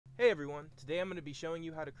Hey everyone, today I'm going to be showing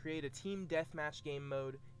you how to create a team deathmatch game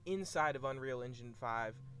mode inside of Unreal Engine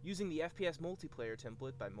 5 using the FPS multiplayer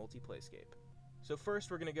template by Multiplayscape. So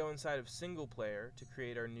first we're going to go inside of single player to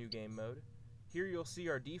create our new game mode. Here you'll see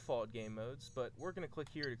our default game modes, but we're going to click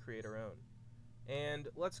here to create our own. And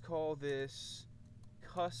let's call this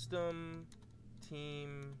Custom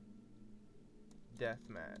Team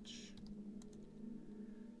Deathmatch.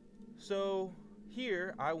 So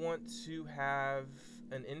here I want to have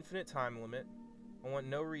an infinite time limit. I want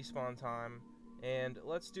no respawn time, and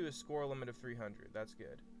let's do a score limit of 300. That's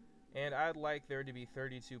good. And I'd like there to be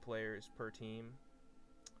 32 players per team.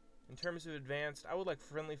 In terms of advanced, I would like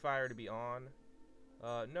friendly fire to be on,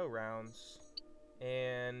 no rounds,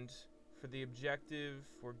 and for the objective,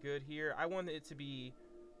 we're good here. I want it to be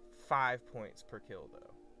 5 points per kill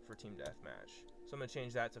though for team deathmatch, so I'm gonna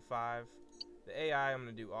change that to 5. The AI, I'm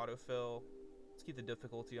gonna do autofill. Let's keep the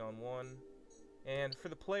difficulty on 1. And for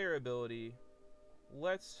the player ability,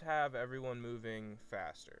 let's have everyone moving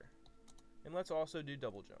faster. And let's also do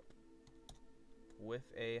double jump with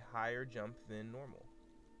a higher jump than normal.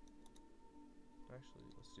 Actually,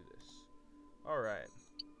 let's do this. Alright.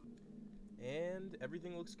 And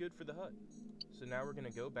everything looks good for the HUD. So now we're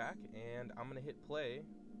going to go back and I'm going to hit play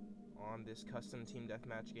on this custom team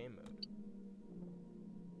deathmatch game mode.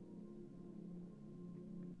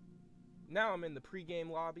 Now I'm in the pre-game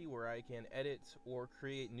lobby where I can edit or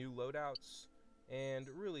create new loadouts. And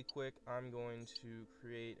really quick, I'm going to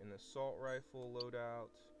create an assault rifle loadout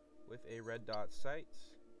with a red dot sight.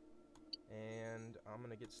 And I'm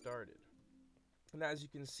going to get started. And as you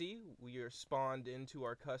can see, we are spawned into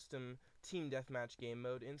our custom team deathmatch game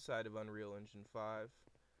mode inside of Unreal Engine 5.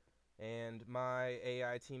 And my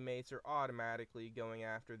AI teammates are automatically going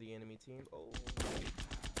after the enemy team. Oh.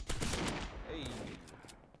 Hey.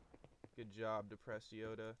 Good job, Depressed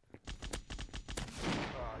Yoda.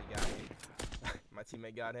 Oh, he got me. My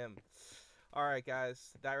teammate got him. Alright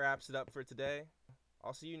guys, that wraps it up for today.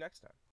 I'll see you next time.